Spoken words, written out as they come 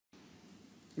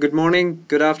Good morning,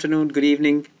 good afternoon, good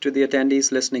evening to the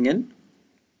attendees listening in.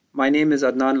 My name is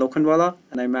Adnaan Lokhandwala,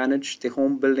 and I manage the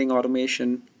home building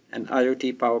automation and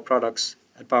IoT power products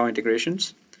at Power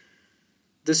Integrations.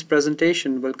 This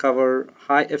presentation will cover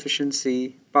high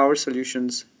efficiency power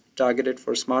solutions targeted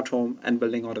for smart home and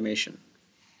building automation.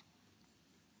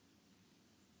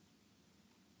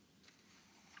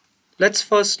 Let's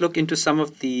first look into some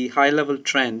of the high level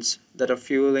trends that are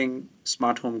fueling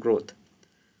smart home growth.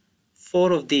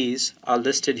 Four of these are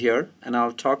listed here, and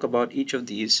I'll talk about each of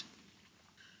these.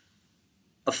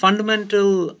 A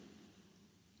fundamental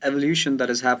evolution that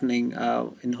is happening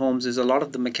in homes is a lot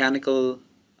of the mechanical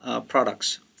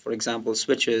products, for example,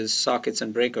 switches, sockets,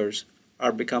 and breakers,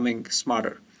 are becoming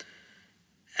smarter.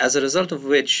 As a result of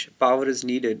which, power is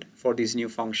needed for these new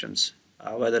functions,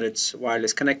 whether it's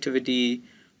wireless connectivity,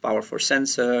 power for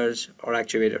sensors, or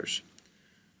actuators.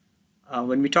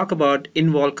 When we talk about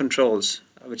in-wall controls,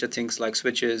 which are things like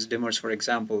switches, dimmers, for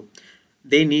example,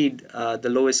 they need the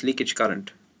lowest leakage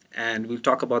current. And we'll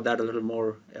talk about that a little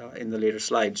more in the later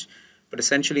slides. But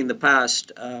essentially, in the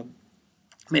past,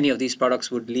 many of these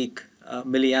products would leak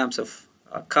milliamps of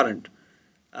current.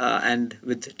 And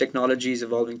with technologies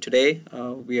evolving today,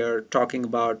 we are talking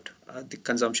about the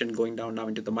consumption going down now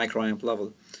into the microamp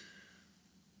level.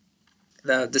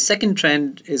 The second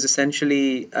trend is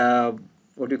essentially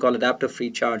what we call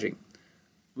adapter-free charging.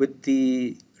 With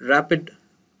the rapid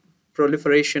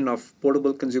proliferation of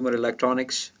portable consumer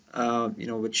electronics,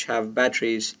 which have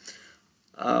batteries,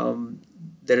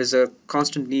 there is a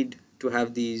constant need to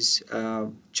have these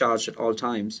charged at all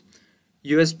times.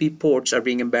 USB ports are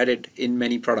being embedded in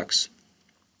many products.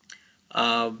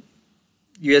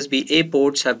 USB-A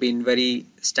ports have been very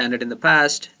standard in the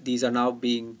past. These are now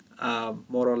being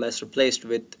more or less replaced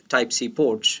with Type-C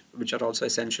ports, which are also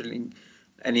essentially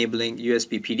enabling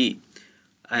USB PD.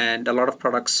 And a lot of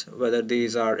products, whether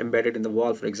these are embedded in the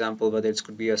wall, for example, whether it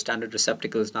could be a standard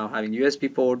receptacles now having USB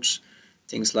ports,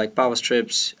 things like power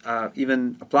strips,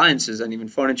 even appliances and even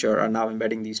furniture are now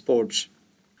embedding these ports.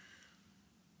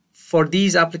 For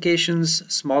these applications,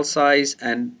 small size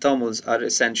and thermals are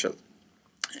essential.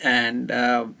 And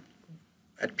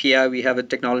at PI, we have a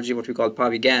technology, what we call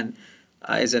PaviGaN,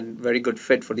 is a very good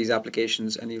fit for these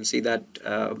applications, and you'll see that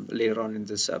later on in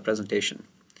this presentation.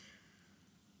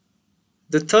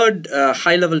 The third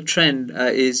high-level trend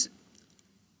is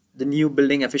the new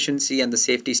building efficiency and the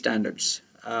safety standards.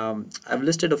 I've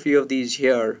listed a few of these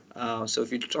here. So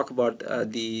if you talk about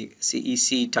the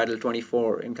CEC Title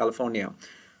 24 in California,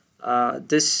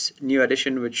 this new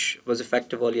edition, which was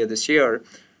effective earlier this year,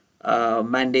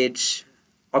 mandates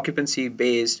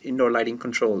occupancy-based indoor lighting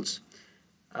controls.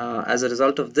 As a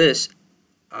result of this,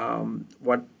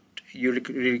 what you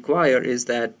require is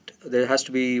that there has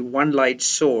to be one light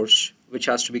source which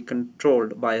has to be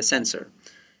controlled by a sensor.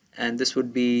 And this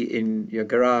would be in your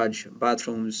garage,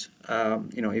 bathrooms,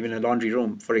 even a laundry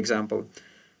room, for example.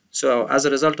 So as a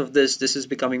result of this, this is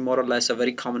becoming more or less a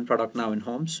very common product now in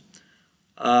homes.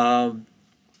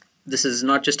 This is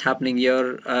not just happening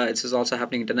here, it is also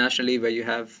happening internationally, where you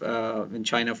have, in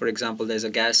China, for example, there's a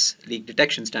gas leak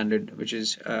detection standard, which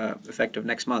is effective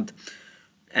next month.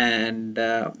 And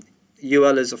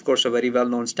UL is, of course, a very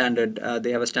well-known standard.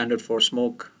 They have a standard for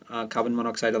smoke, carbon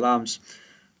monoxide alarms.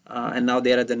 And now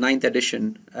they are at the 9th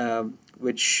edition,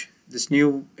 which this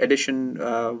new edition,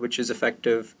 which is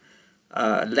effective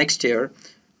next year,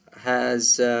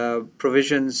 has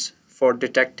provisions for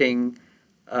detecting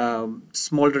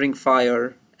smoldering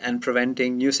fire and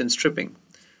preventing nuisance tripping.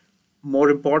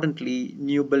 More importantly,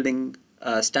 new building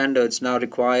standards now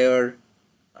require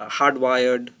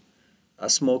hardwired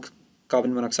smoke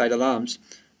carbon monoxide alarms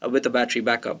with a battery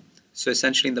backup. So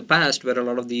essentially in the past, where a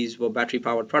lot of these were battery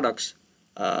powered products,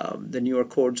 the newer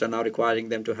codes are now requiring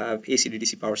them to have AC to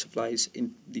DC power supplies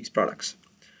in these products.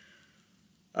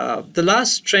 The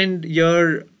last trend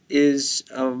here is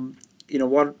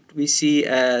what we see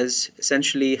as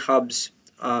essentially hubs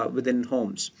within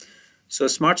homes. So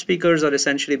smart speakers are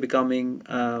essentially becoming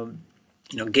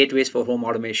gateways for home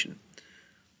automation.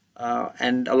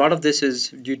 And a lot of this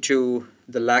is due to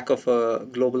the lack of a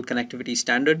global connectivity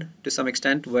standard to some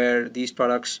extent, where these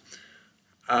products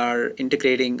are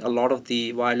integrating a lot of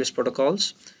the wireless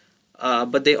protocols,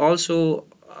 but they also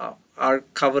are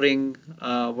covering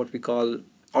what we call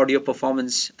audio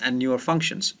performance and newer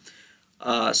functions.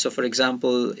 So for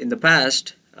example, in the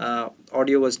past,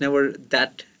 audio was never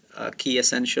that key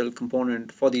essential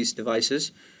component for these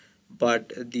devices.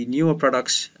 But the newer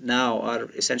products now are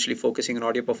essentially focusing on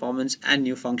audio performance and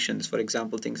new functions. For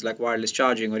example, things like wireless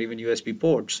charging or even USB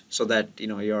ports, so that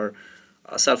your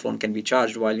cell phone can be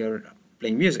charged while you're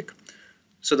playing music.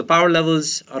 So the power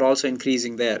levels are also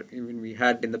increasing there. Even we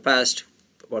had in the past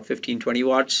about 15, 20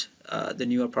 watts. The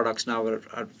newer products now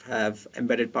have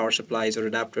embedded power supplies or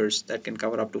adapters that can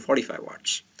cover up to 45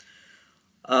 watts.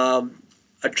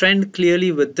 A trend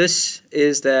clearly with this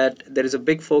is that there is a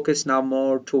big focus now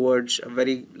more towards a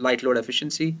very light load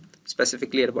efficiency,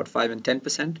 specifically at about 5 and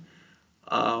 10%.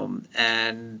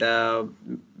 And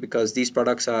because these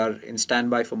products are in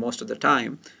standby for most of the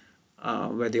time,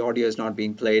 where the audio is not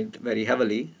being played very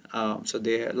heavily, so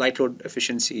the light load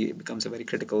efficiency becomes a very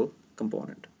critical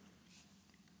component.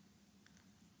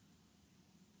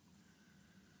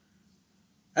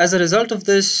 As a result of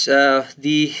this,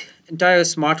 the entire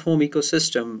smart home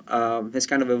ecosystem has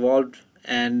kind of evolved,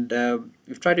 and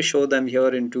we've tried to show them here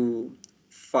into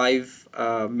five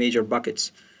major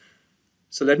buckets.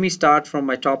 So let me start from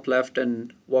my top left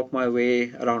and walk my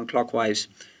way around clockwise.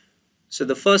 So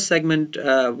the first segment,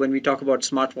 when we talk about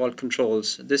smart wall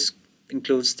controls, this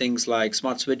includes things like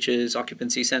smart switches,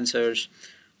 occupancy sensors,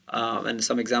 and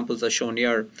some examples are shown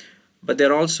here. But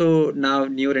there are also now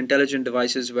newer intelligent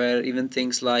devices where even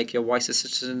things like your voice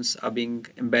assistants are being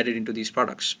embedded into these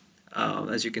products,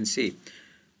 as you can see.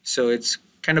 So it's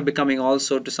kind of becoming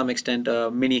also to some extent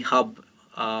a mini hub,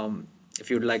 if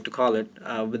you'd like to call it,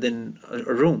 within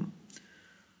a room.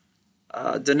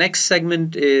 The next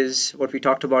segment is what we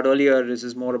talked about earlier. This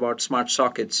is more about smart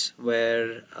sockets,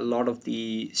 where a lot of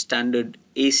the standard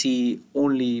AC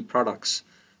only products,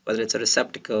 whether it's a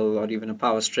receptacle or even a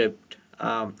power strip,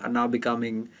 are now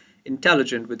becoming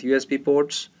intelligent with USB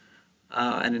ports,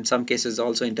 and in some cases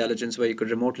also intelligence where you could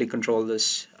remotely control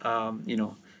this,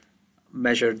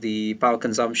 measure the power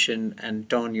consumption and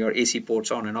turn your AC ports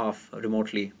on and off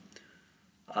remotely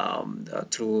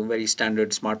through very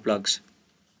standard smart plugs.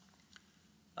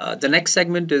 The next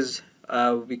segment is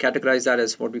we categorize that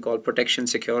as what we call protection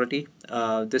security.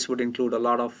 This would include a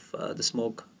lot of the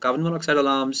smoke carbon monoxide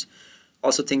alarms,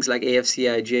 also things like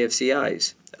AFCI,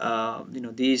 JFCIs.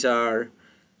 These are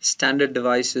standard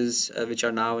devices which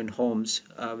are now in homes,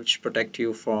 which protect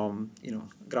you from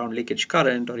ground leakage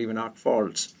current or even arc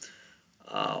faults.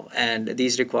 And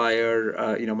these require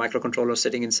microcontrollers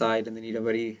sitting inside, and they need a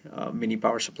very mini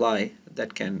power supply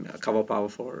that can cover power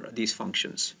for these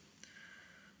functions.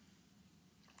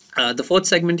 The fourth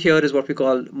segment here is what we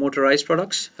call motorized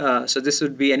products. So this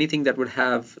would be anything that would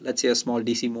have, let's say, a small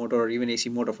DC motor or even AC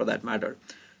motor for that matter,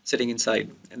 sitting inside.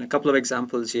 And a couple of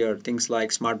examples here, things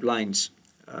like smart blinds.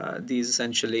 These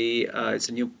essentially, it's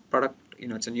a new product,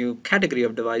 it's a new category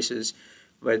of devices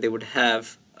where they would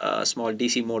have a small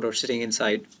DC motor sitting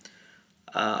inside.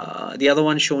 The other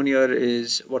one shown here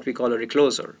is what we call a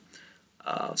recloser.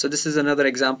 So this is another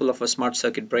example of a smart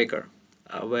circuit breaker.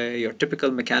 Where your typical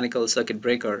mechanical circuit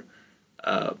breaker,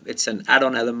 it's an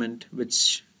add-on element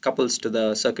which couples to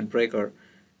the circuit breaker,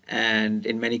 and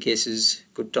in many cases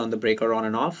could turn the breaker on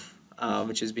and off,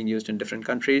 which is being used in different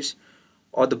countries.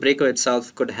 Or the breaker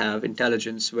itself could have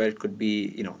intelligence where it could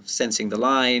be, sensing the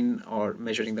line or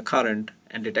measuring the current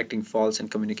and detecting faults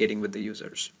and communicating with the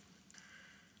users.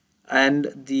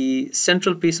 And the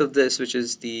central piece of this, which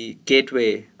is the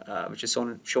gateway, which is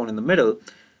shown in the middle,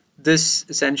 this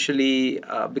essentially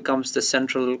becomes the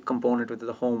central component within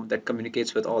the home that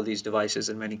communicates with all these devices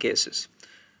in many cases.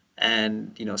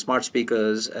 And smart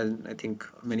speakers, and I think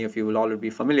many of you will already be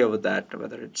familiar with that,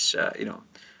 whether it's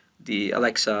the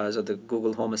Alexas or the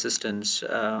Google Home Assistants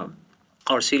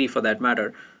or Siri for that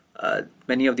matter.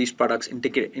 Many of these products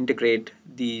integrate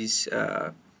these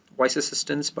voice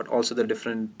assistants, but also the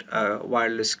different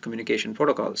wireless communication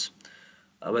protocols.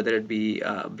 Whether it be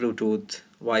Bluetooth,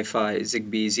 Wi-Fi,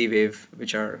 Zigbee, Z-Wave,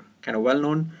 which are kind of well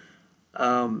known.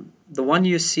 The one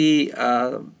you see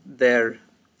there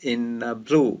in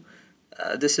blue,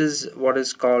 this is what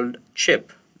is called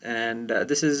CHIP, and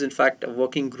this is in fact a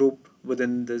working group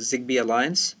within the Zigbee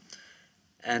Alliance,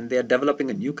 and they are developing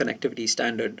a new connectivity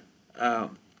standard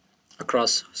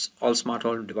across all smart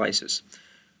home devices.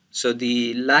 So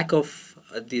the lack of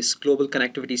this global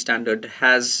connectivity standard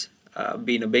has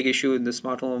been a big issue in the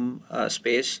smart home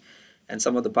space, and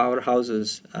some of the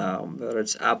powerhouses, whether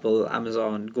it's Apple,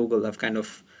 Amazon, Google, have kind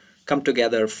of come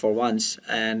together for once,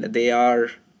 and they are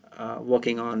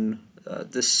working on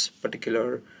this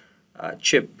particular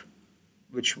chip,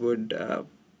 which would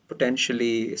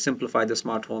potentially simplify the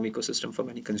smart home ecosystem for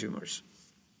many consumers.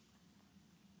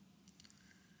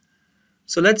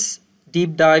 So let's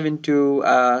deep dive into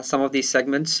some of these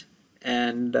segments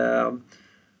and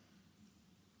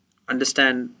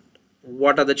understand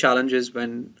what are the challenges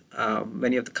when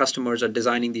many of the customers are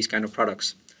designing these kind of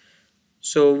products.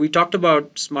 So we talked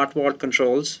about smart wall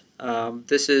controls.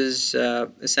 This is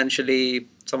essentially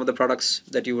some of the products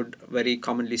that you would very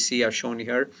commonly see are shown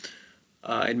here.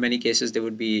 In many cases, they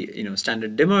would be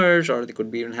standard dimmers, or they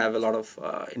could be even have a lot of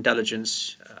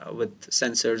intelligence with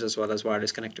sensors as well as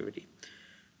wireless connectivity.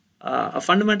 A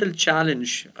fundamental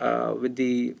challenge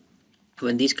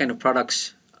when these kind of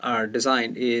products are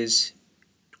designed is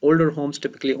older homes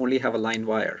typically only have a line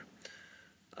wire,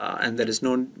 and there is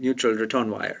no neutral return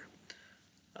wire.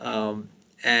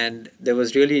 And there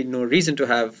was really no reason to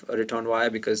have a return wire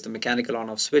because the mechanical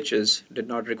on-off switches did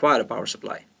not require a power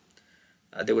supply.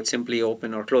 They would simply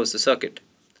open or close the circuit.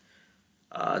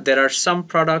 There are some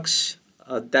products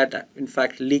that in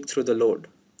fact leak through the load.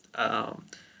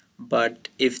 But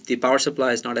if the power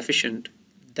supply is not efficient,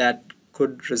 that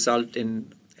could result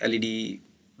in LED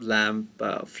lamp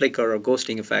flicker or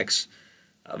ghosting effects,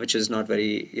 which is not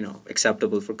very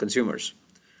acceptable for consumers.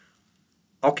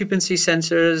 Occupancy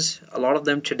sensors, a lot of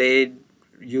them today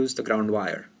use the ground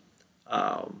wire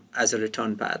as a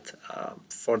return path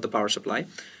for the power supply.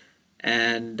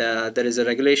 And there is a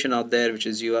regulation out there which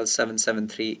is UL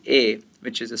 773A,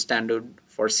 which is a standard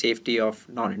for safety of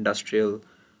non-industrial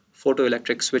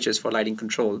photoelectric switches for lighting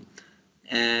control.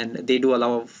 And they do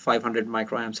allow 500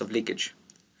 microamps of leakage.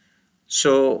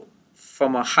 So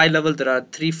from a high level, there are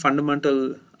three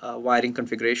fundamental wiring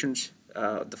configurations.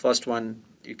 The first one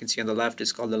you can see on the left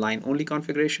is called the line-only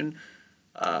configuration.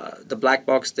 The black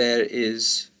box there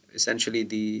is essentially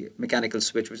the mechanical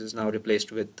switch, which is now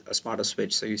replaced with a smarter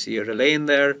switch. So you see a relay in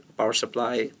there, power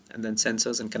supply, and then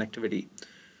sensors and connectivity.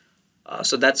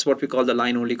 So that's what we call the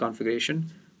line-only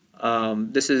configuration.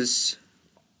 This is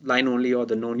line-only or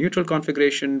the no-neutral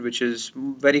configuration, which is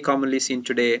very commonly seen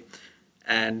today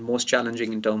and most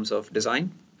challenging in terms of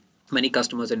design. Many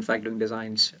customers, in fact, doing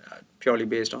designs purely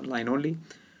based on line-only.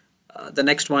 The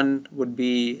next one would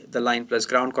be the line plus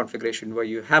ground configuration, where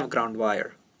you have ground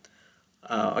wire.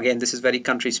 Again, this is very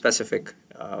country specific.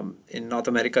 In North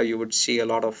America, you would see a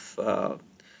lot of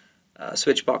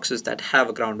switch boxes that have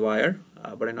a ground wire,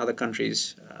 but in other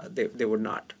countries, they would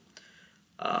not.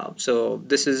 So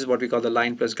this is what we call the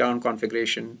line plus ground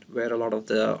configuration, where a lot of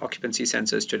the occupancy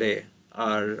sensors today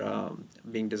are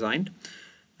being designed.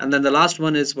 And then the last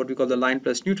one is what we call the line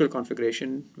plus neutral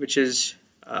configuration, which is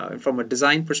from a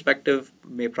design perspective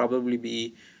may probably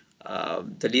be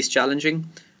the least challenging.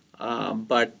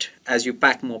 But as you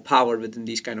pack more power within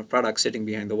these kind of products sitting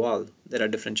behind the wall, there are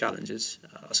different challenges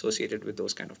associated with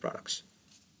those kind of products.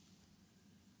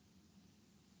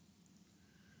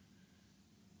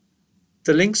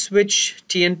 The Link Switch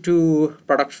TN2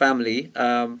 product family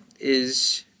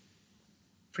is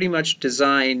pretty much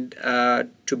designed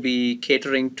to be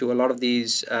catering to a lot of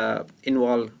these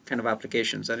in-wall kind of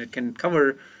applications, and it can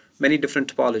cover many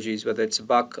different topologies, whether it's a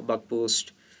buck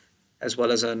boost, as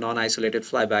well as a non-isolated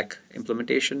flyback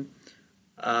implementation.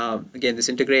 Again, this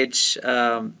integrates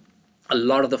a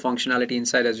lot of the functionality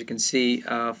inside, as you can see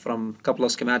from a couple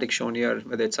of schematics shown here,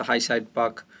 whether it's a high-side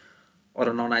buck or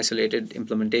a non-isolated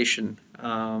implementation.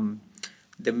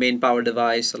 The main power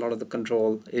device, a lot of the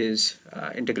control is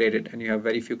integrated, and you have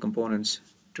very few components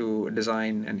to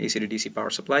design an AC to DC power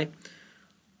supply.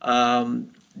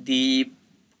 The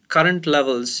current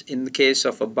levels in the case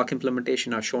of a buck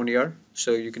implementation are shown here.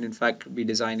 So you can in fact be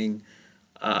designing,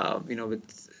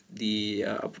 with the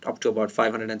up to about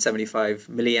 575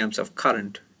 milliamps of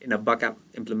current in a buck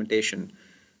implementation.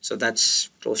 So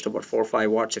that's close to about 4 or 5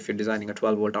 watts if you're designing a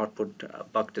 12-volt output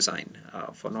buck design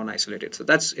for non-isolated. So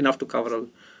that's enough to cover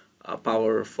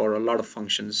power for a lot of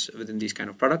functions within these kind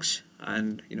of products,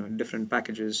 and different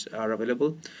packages are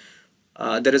available.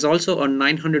 There is also a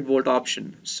 900-volt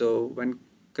option. So when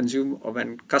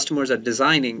customers are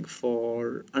designing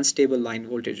for unstable line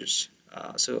voltages,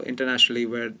 so internationally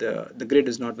where the grid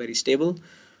is not very stable,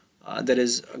 there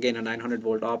is again a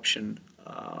 900-volt option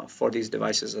for these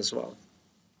devices as well.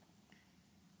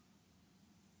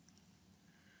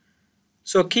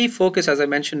 So a key focus, as I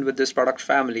mentioned, with this product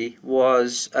family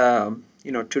was,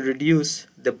 to reduce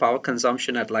the power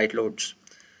consumption at light loads.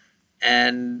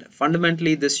 And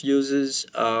fundamentally, this uses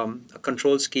a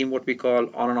control scheme, what we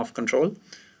call on and off control,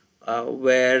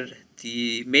 where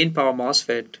the main power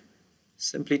MOSFET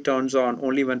simply turns on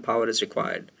only when power is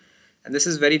required. And this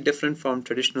is very different from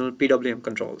traditional PWM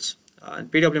controls. In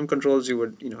PWM controls, you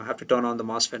would have to turn on the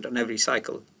MOSFET on every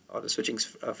cycle or the switching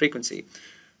frequency.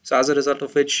 So as a result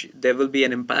of which, there will be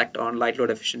an impact on light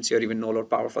load efficiency or even no load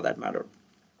power for that matter.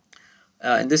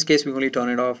 In this case, we only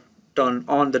turn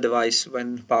on the device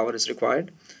when power is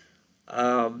required.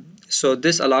 So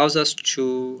this allows us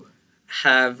to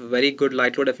have very good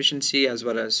light load efficiency as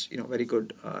well as very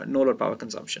good no load power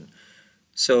consumption.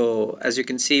 So as you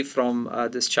can see from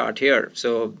this chart here,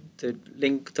 so the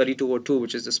Link 3202,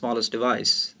 which is the smallest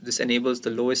device, this enables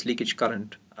the lowest leakage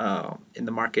current in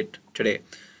the market today.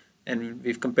 And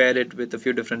we've compared it with a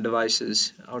few different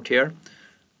devices out here.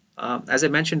 As I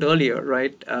mentioned earlier,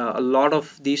 right, a lot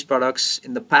of these products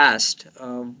in the past,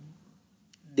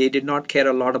 they did not care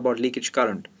a lot about leakage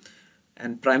current.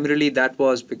 And primarily that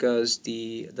was because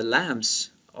the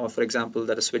lamps, or for example,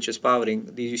 that a switch is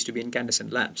powering, these used to be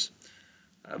incandescent lamps.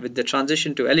 With the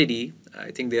transition to LED,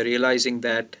 I think they're realizing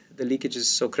that the leakage is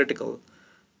so critical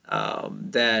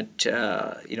that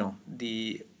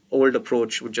the old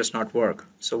approach would just not work.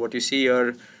 So what you see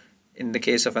here in the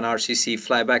case of an RCC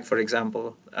flyback, for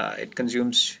example, it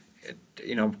consumes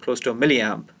close to a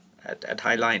milliamp at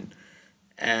high line,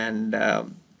 and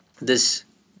this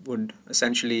would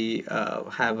essentially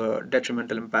have a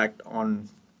detrimental impact on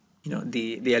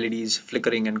the LEDs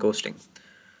flickering and ghosting.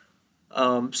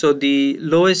 So the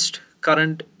lowest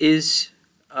current is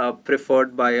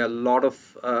preferred by a lot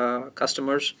of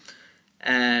customers,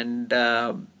 and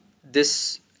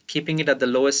this keeping it at the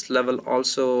lowest level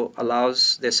also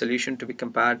allows their solution to be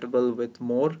compatible with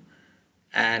more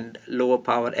and lower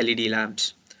power LED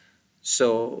lamps.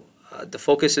 So the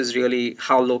focus is really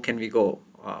how low can we go,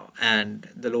 and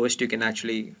the lowest you can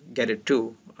actually get it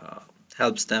to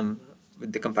helps them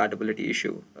with the compatibility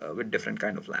issue with different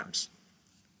kind of lamps.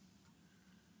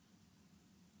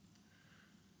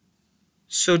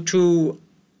 So to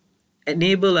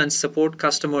enable and support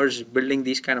customers building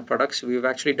these kind of products, we've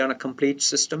actually done a complete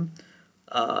system.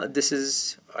 This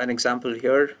is an example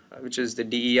here, which is the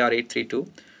DER 832.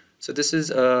 So this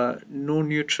is a no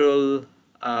neutral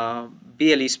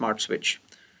BLE smart switch.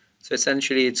 So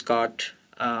essentially it's got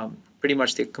pretty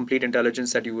much the complete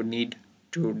intelligence that you would need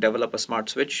to develop a smart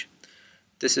switch.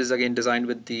 This is again designed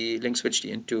with the Link Switch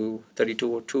into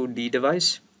 3202D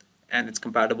device, and it's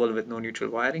compatible with no neutral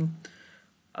wiring.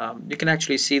 You can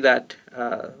actually see that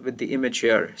with the image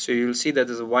here. So you'll see that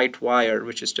there's a white wire,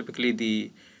 which is typically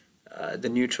the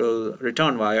neutral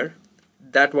return wire.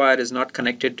 That wire is not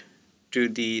connected to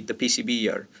the PCB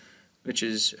here, which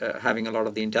is having a lot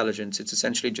of the intelligence. It's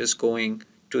essentially just going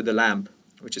to the lamp,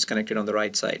 which is connected on the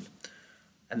right side.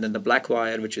 And then the black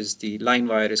wire, which is the line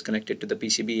wire, is connected to the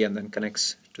PCB and then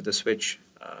connects to the switch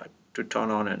to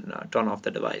turn on and turn off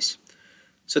the device.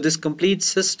 So this complete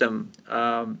system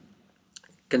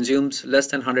consumes less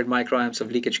than 100 microamps of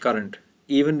leakage current,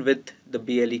 even with the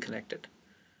BLE connected.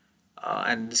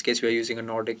 And in this case, we are using a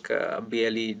Nordic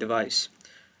BLE device.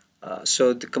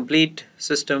 So the complete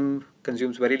system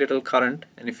consumes very little current.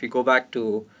 And if we go back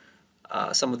to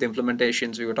some of the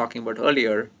implementations we were talking about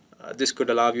earlier, this could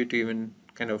allow you to even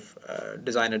kind of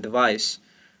design a device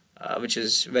which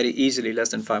is very easily less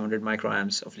than 500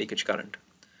 microamps of leakage current.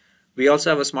 We also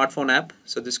have a smartphone app,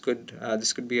 so this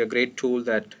could be a great tool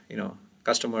that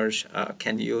customers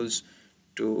can use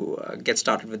to get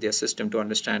started with their system to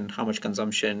understand how much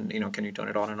consumption, can you turn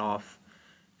it on and off.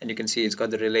 And you can see it's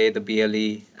got the relay, the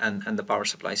BLE, and the power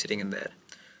supply sitting in there.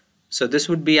 So this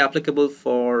would be applicable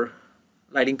for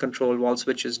lighting control, wall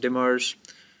switches, dimmers,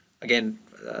 again,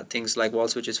 things like wall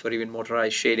switches for even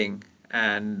motorized shading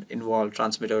and involved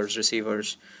transmitters,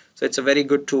 receivers. So it's a very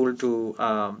good tool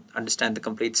to understand the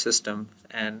complete system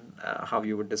and how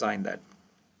you would design that.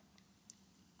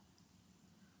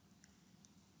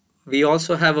 We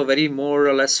also have a very more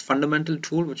or less fundamental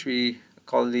tool, which we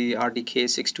call the RDK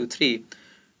 623,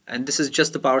 and this is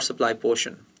just the power supply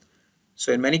portion.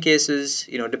 So in many cases,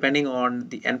 depending on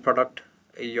the end product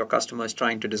your customer is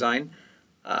trying to design,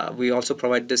 we also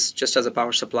provide this just as a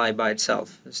power supply by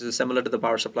itself. This is similar to the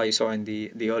power supply you saw in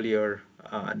the earlier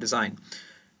design.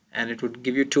 And it would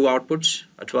give you two outputs,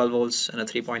 a 12 volts and a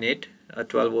 3.8.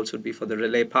 12 volts would be for the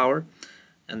relay power,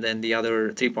 and then the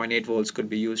other 3.8 volts could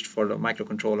be used for a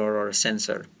microcontroller or a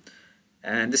sensor.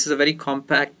 And this is a very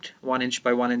compact 1-inch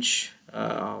by 1-inch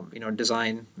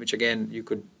design, which again you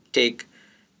could take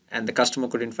and the customer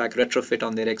could in fact retrofit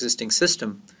on their existing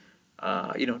system,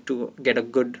 to get a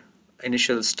good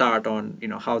initial start on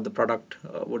how the product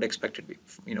would expect it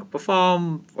to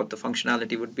perform, what the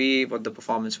functionality would be, what the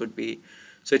performance would be.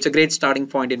 So it's a great starting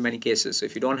point in many cases. So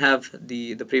if you don't have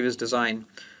the previous design,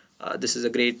 this is a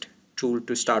great tool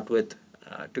to start with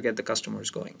to get the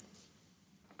customers going.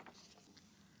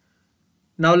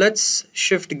 Now let's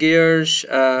shift gears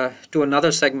to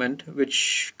another segment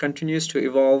which continues to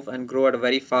evolve and grow at a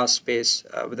very fast pace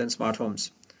within smart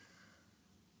homes.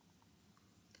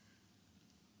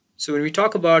 So when we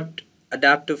talk about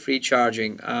adaptive free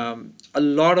charging, a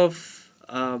lot of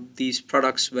these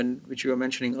products which we were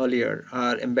mentioning earlier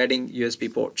are embedding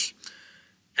USB ports.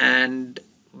 And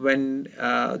when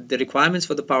the requirements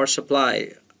for the power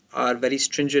supply are very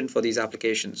stringent for these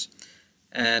applications.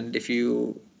 And if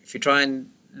you try and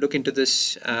look into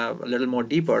this a little more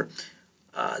deeper,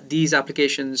 these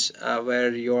applications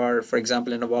where you are, for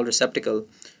example, in a wall receptacle,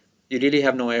 you really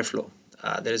have no airflow.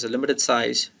 There is a limited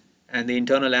size, and the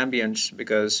internal ambience,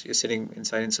 because you're sitting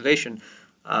inside insulation,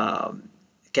 um,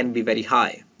 can be very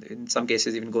high. In some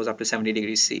cases, even goes up to 70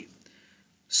 degrees C.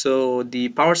 So the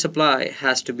power supply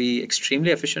has to be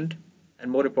extremely efficient,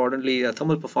 and more importantly, the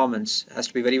thermal performance has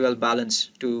to be very well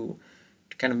balanced to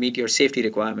kind of meet your safety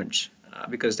requirements.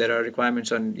 Because there are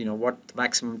requirements on what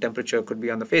maximum temperature could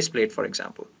be on the faceplate, for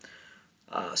example.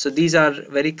 So these are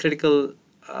very critical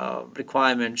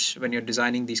requirements when you're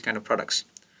designing these kind of products.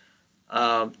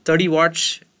 30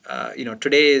 watts,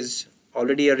 today is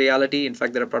already a reality. In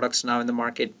fact, there are products now in the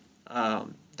market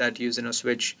that use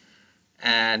switch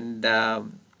and are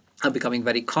becoming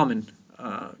very common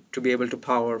to be able to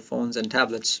power phones and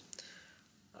tablets.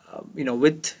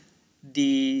 With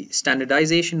the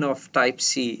standardization of Type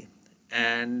C,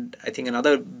 and I think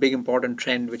another big important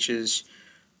trend, which is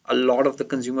a lot of the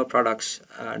consumer products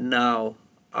now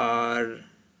are,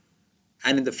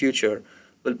 and in the future,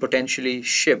 will potentially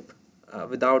ship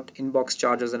without inbox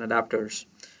chargers and adapters.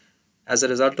 As a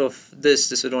result of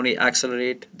this would only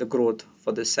accelerate the growth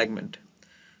for this segment.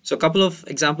 So a couple of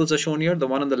examples are shown here. The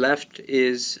one on the left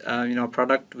is a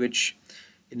product which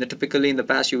typically in the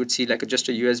past you would see like just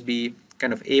a USB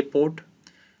kind of A port,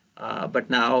 but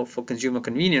now for consumer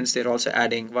convenience they're also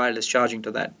adding wireless charging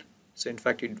to that. So in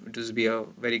fact it would be a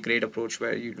very great approach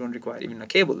where you don't require even a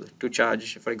cable to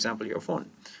charge, for example, your phone.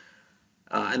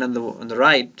 And on the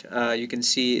right, you can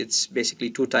see it's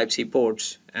basically two Type C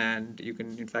ports, and you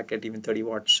can in fact get even 30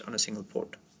 watts on a single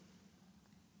port.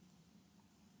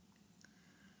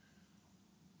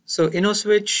 So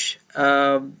InnoSwitch,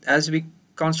 as we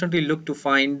constantly look to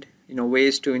find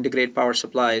ways to integrate power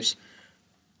supplies,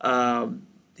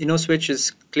 InnoSwitch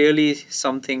is clearly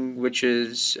something which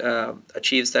is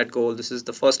achieves that goal. This is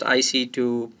the first IC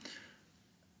to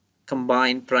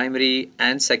combine primary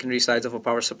and secondary sides of a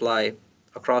power supply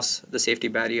across the safety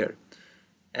barrier,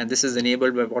 and this is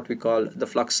enabled by what we call the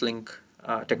FluxLink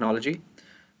technology.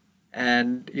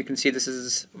 And you can see this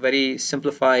is very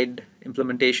simplified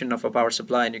implementation of a power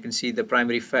supply, and you can see the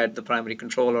primary FET, the primary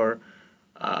controller,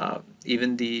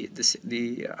 even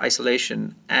the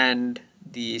isolation, and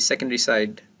the secondary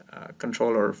side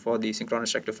controller for the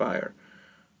synchronous rectifier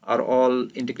are all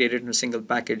integrated in a single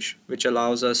package, which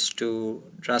allows us to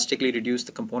drastically reduce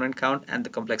the component count and the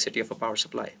complexity of a power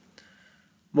supply.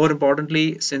 More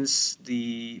importantly, since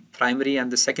the primary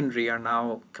and the secondary are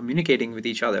now communicating with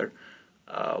each other,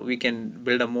 we can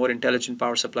build a more intelligent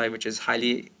power supply which is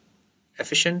highly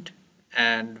efficient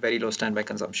and very low standby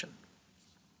consumption.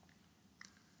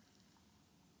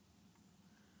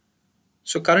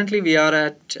 So currently we are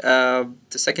at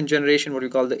the second generation, what we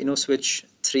call the InnoSwitch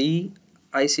 3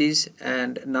 ICs,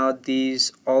 and now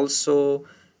these also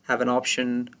have an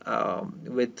option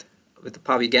with the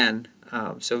PowiGaN.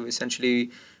 So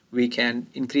essentially we can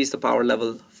increase the power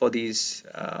level for these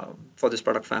for this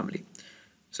product family.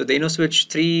 So the InnoSwitch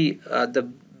 3, the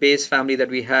base family that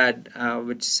we had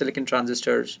with silicon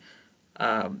transistors,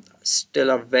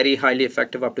 still are very highly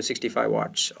effective, up to 65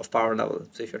 watts of power level.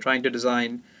 So if you're trying to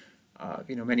design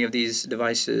many of these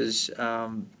devices,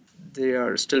 they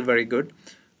are still very good.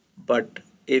 But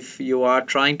if you are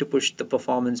trying to push the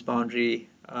performance boundary,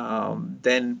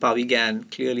 then PowiGaN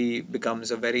clearly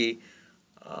becomes a very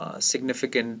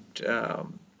significant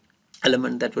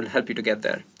element that will help you to get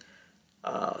there.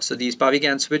 So these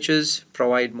PowiGaN switches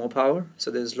provide more power,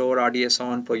 so there's lower RDS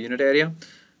on per unit area,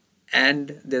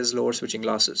 and there's lower switching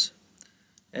losses.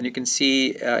 And you can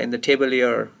see in the table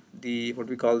here, what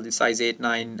we call the size 8,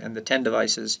 9, and the 10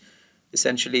 devices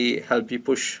essentially help you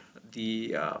push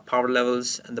the power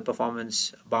levels and the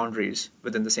performance boundaries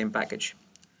within the same package.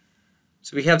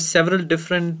 So we have several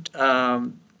different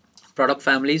product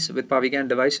families with PowiGaN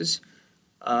devices.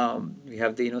 We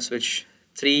have the InnoSwitch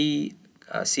 3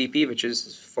 CP, which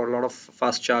is for a lot of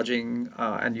fast charging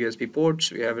and USB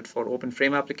ports. We have it for open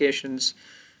frame applications.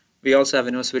 We also have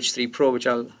InnoSwitch 3 Pro, which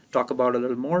I'll talk about a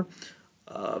little more,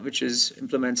 which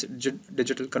implements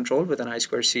digital control with an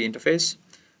I2C interface,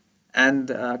 and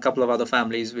a couple of other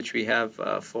families which we have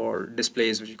for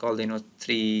displays, which we call the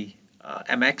Inno3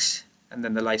 MX, and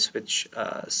then the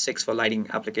LightSwitch 6 for lighting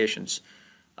applications.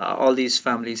 All these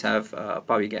families have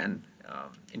PowiGaN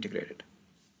integrated.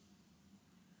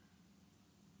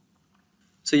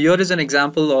 So here is an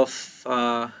example of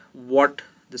what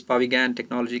this PowiGaN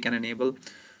technology can enable.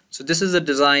 So this is a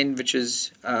design which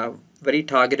is very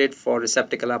targeted for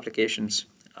receptacle applications.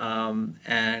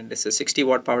 and it's a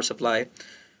 60-watt power supply.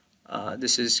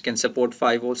 This can support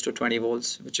 5 volts to 20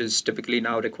 volts, which is typically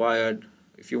now required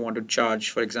if you want to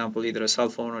charge, for example, either a cell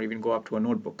phone or even go up to a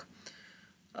notebook.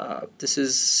 This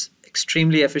is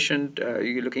extremely efficient.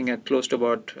 You're looking at close to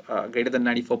about greater than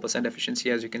 94% efficiency,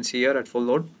 as you can see here at full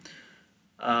load.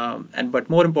 But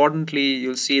more importantly,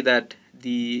 you'll see that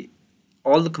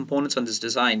all the components on this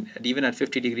design, and even at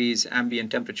 50 degrees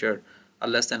ambient temperature, are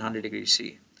less than 100 degrees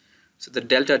C. So the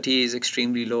delta T is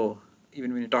extremely low,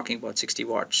 even when you're talking about 60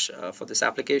 watts for this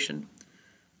application.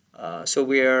 It's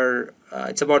about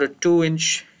a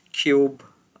 2-inch cube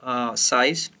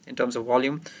size in terms of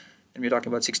volume, and we're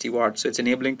talking about 60 watts. So it's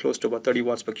enabling close to about 30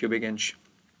 watts per cubic inch,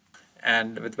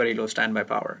 and with very low standby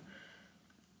power.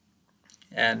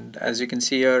 And as you can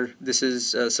see here, this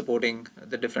is supporting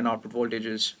the different output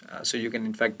voltages. So you can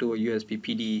in fact do a USB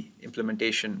PD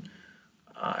implementation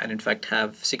and in fact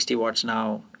have 60 watts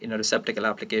now in a receptacle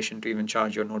application to even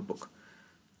charge your notebook.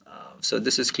 So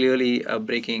this is clearly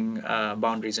breaking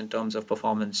boundaries in terms of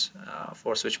performance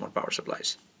for switch mode power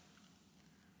supplies.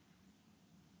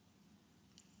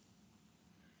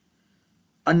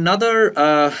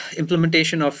 Another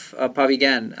implementation of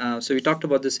PaviGaN. So we talked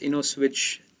about this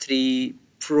InnoSwitch 3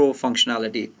 Pro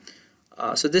functionality.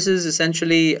 So this is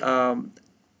essentially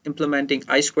implementing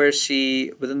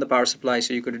I2C within the power supply,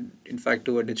 so you could in fact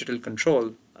do a digital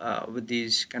control with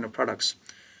these kind of products.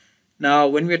 Now,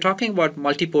 when we're talking about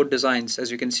multi-port designs,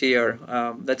 as you can see here,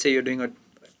 let's say you're doing a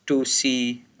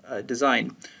 2C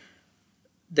design,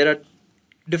 there are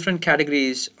different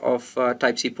categories of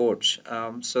Type-C ports.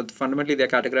 So fundamentally, they're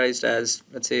categorized as,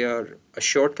 let's say, a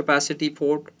short capacity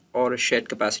port or a shared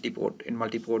capacity port in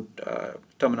multi-port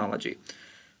terminology.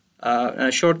 And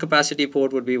a short capacity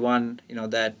port would be one,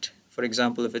 that, for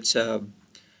example, if it's a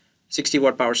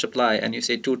 60-watt power supply and you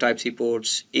say 2 Type-C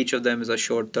ports, each of them is a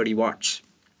short 30 watts.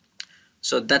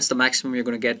 So that's the maximum you're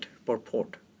going to get per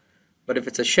port. But if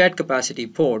it's a shared capacity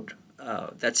port,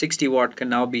 that 60 watt can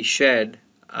now be shared,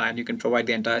 and you can provide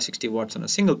the entire 60 watts on a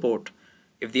single port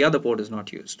if the other port is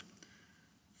not used.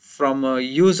 From a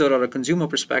user or a consumer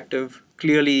perspective,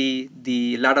 clearly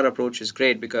the latter approach is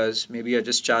great because maybe you're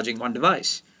just charging one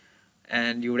device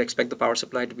and you would expect the power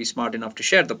supply to be smart enough to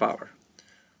share the power.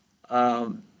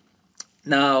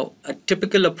 Now, a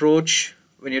typical approach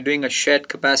when you're doing a shared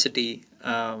capacity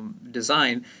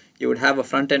design, you would have a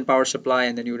front-end power supply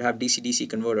and then you would have DC-DC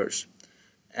converters.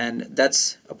 And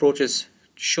that's approaches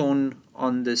shown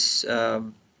on this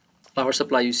power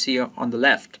supply you see on the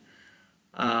left,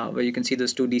 where you can see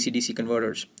those 2 DC-DC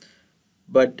converters.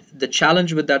 But the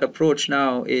challenge with that approach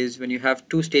now is when you have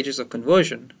 2 stages of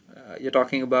conversion, you're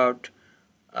talking about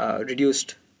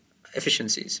reduced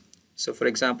efficiencies. So for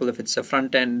example, if it's a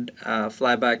front-end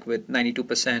flyback with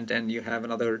 92% and you have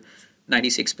another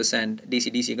 96%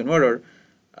 DC-DC converter,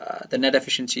 the net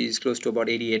efficiency is close to about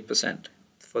 88%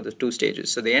 for the 2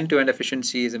 stages. So the end-to-end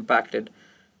efficiency is impacted,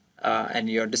 and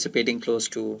you're dissipating close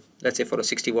to, let's say for a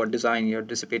 60-watt design, you're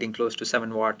dissipating close to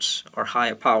 7 watts or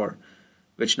higher power,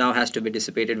 which now has to be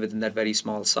dissipated within that very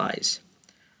small size.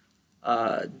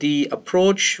 The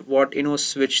approach, what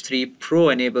InnoSwitch 3 Pro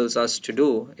enables us to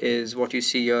do is what you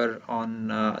see here on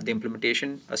the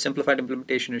implementation. A simplified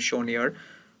implementation is shown here,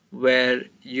 where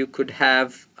you could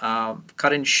have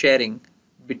current sharing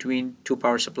between 2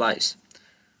 power supplies.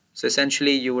 So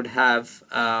essentially you would have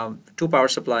 2 power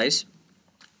supplies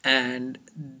and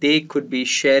they could be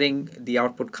sharing the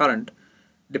output current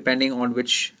depending on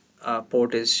which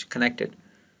port is connected.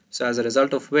 So as a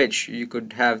result of which you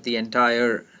could have the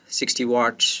entire 60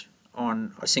 watts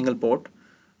on a single port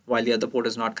while the other port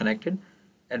is not connected.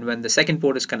 And when the second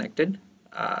port is connected,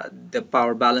 the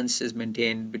power balance is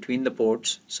maintained between the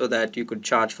ports so that you could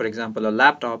charge, for example, a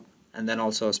laptop and then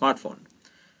also a smartphone.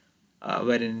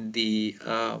 Wherein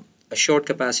a short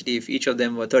capacity, if each of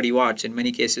them were 30 watts, in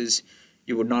many cases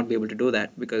you would not be able to do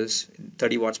that because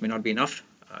 30 watts may not be enough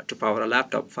to power a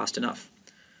laptop fast enough.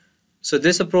 So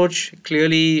this approach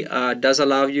clearly does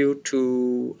allow you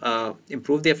to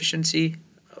improve the efficiency,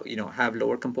 have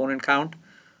lower component count.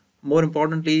 More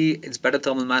importantly, it's better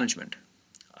thermal management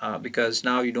because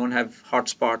now you don't have hot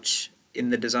spots in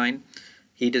the design.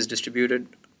 Heat is distributed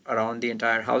around the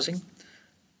entire housing.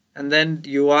 And then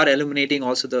you are eliminating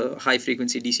also the high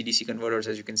frequency DC-DC converters,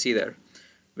 as you can see there,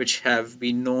 which have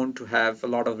been known to have a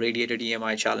lot of radiated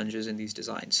EMI challenges in these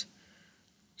designs.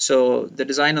 So the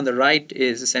design on the right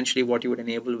is essentially what you would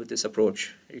enable with this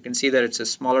approach. You can see that it's a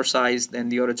smaller size than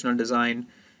the original design.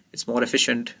 It's more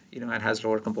efficient, and has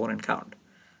lower component count.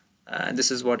 And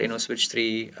this is what InnoSwitch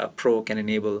 3 Pro can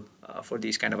enable for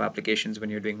these kind of applications when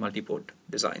you're doing multi-port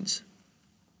designs.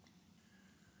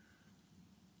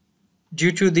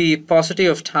 Due to the paucity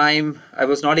of time, I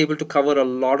was not able to cover a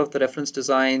lot of the reference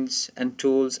designs and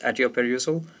tools at your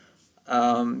perusal.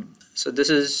 So this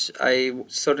is, I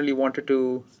certainly wanted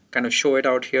to kind of show it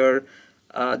out here.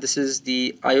 This is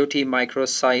the IoT micro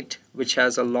site, which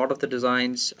has a lot of the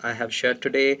designs I have shared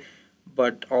today,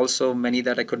 but also many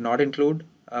that I could not include.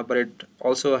 But it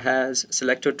also has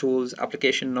selector tools,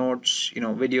 application notes,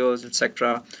 videos,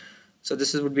 etc. So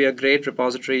this would be a great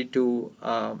repository to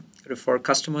refer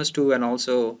customers to, and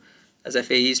also as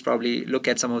FAEs probably look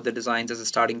at some of the designs as a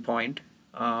starting point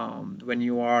when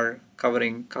you are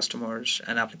covering customers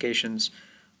and applications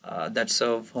that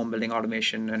serve home building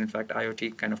automation and in fact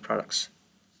IoT kind of products.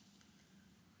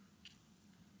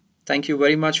 Thank you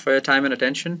very much for your time and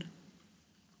attention.